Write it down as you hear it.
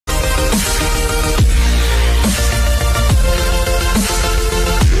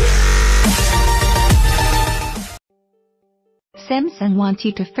Samsung wants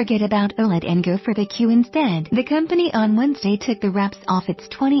you to forget about OLED and go for the Q instead. The company on Wednesday took the wraps off its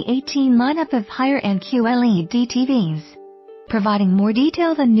 2018 lineup of higher-end QLED TVs, providing more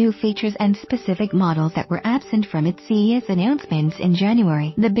details on new features and specific models that were absent from its CES announcements in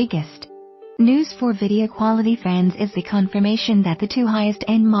January. The biggest news for video quality fans is the confirmation that the two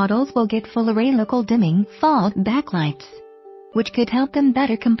highest-end models will get full-array local dimming FALD backlights, which could help them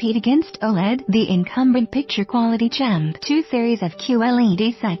better compete against OLED. The incumbent picture quality champ, two series of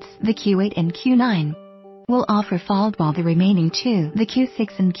QLED sets, the Q8 and Q9, will offer FALD, while the remaining two, the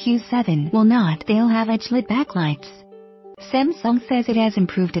Q6 and Q7, will not. They'll have edge-lit backlights. Samsung says it has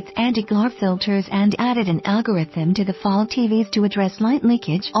improved its anti-glare filters and added an algorithm to the FALD TVs to address light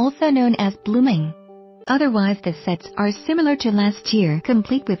leakage, also known as blooming. Otherwise, the sets are similar to last year,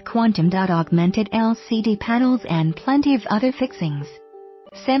 complete with quantum-dot-augmented LCD panels and plenty of other fixings.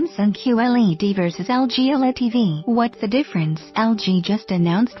 Samsung QLED versus LG OLED TV. What's the difference? LG just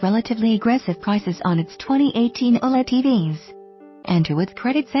announced relatively aggressive prices on its 2018 OLED TVs, and to its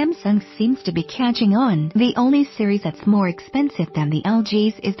credit, Samsung seems to be catching on. The only series that's more expensive than the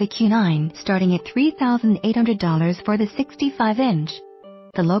LG's is the Q9, starting at $3,800 for the 65-inch.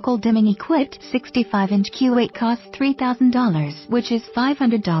 The local dimming-equipped 65-inch Q8 costs $3,000, which is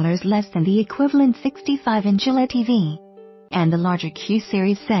 $500 less than the equivalent 65-inch OLED TV. And the larger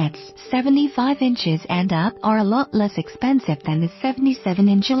Q-series sets, 75 inches and up, are a lot less expensive than the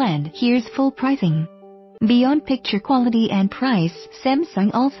 77-inch OLED. Here's full pricing. Beyond picture quality and price,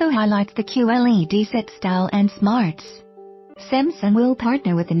 Samsung also highlights the QLED set style and smarts. Samsung will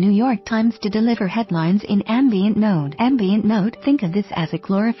partner with the New York Times to deliver headlines in ambient mode. Ambient mode, think of this as a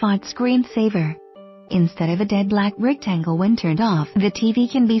glorified screensaver. Instead of a dead black rectangle when turned off, the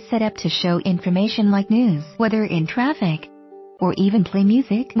TV can be set up to show information like news, weather, in traffic, or even play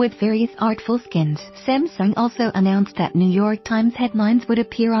music with various artful skins. Samsung also announced that New York Times headlines would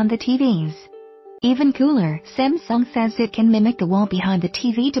appear on the TVs. Even cooler, Samsung says it can mimic the wall behind the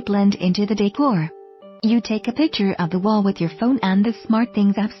TV to blend into the decor. You take a picture of the wall with your phone and the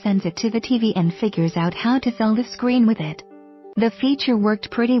SmartThings app sends it to the TV and figures out how to fill the screen with it. The feature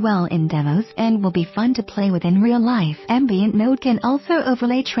worked pretty well in demos and will be fun to play with in real life. Ambient mode can also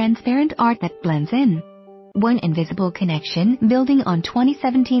overlay transparent art that blends in. One invisible connection, building on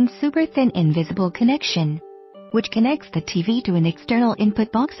 2017's super thin invisible connection, which connects the TV to an external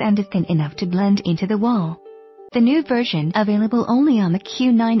input box and is thin enough to blend into the wall. The new version, available only on the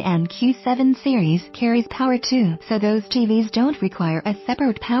Q9 and Q7 series, carries power too, so those TVs don't require a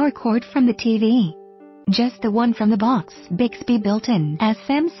separate power cord from the TV. Just the one from the box, Bixby built-in. As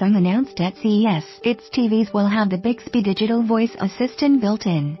Samsung announced at CES, its TVs will have the Bixby digital voice assistant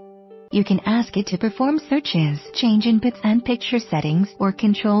built-in. You can ask it to perform searches, change inputs and picture settings, or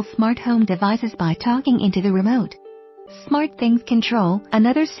control smart home devices by talking into the remote. SmartThings Control,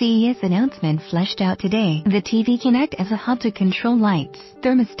 another CES announcement fleshed out today. The TV can act as a hub to control lights,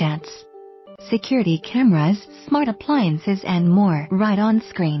 thermostats, security cameras, smart appliances and more, right on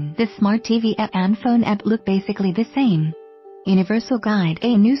screen. The Smart TV app and phone app look basically the same. Universal Guide,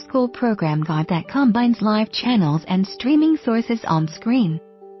 a new school program guide that combines live channels and streaming sources on screen,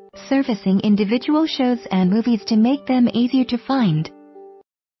 surfacing individual shows and movies to make them easier to find.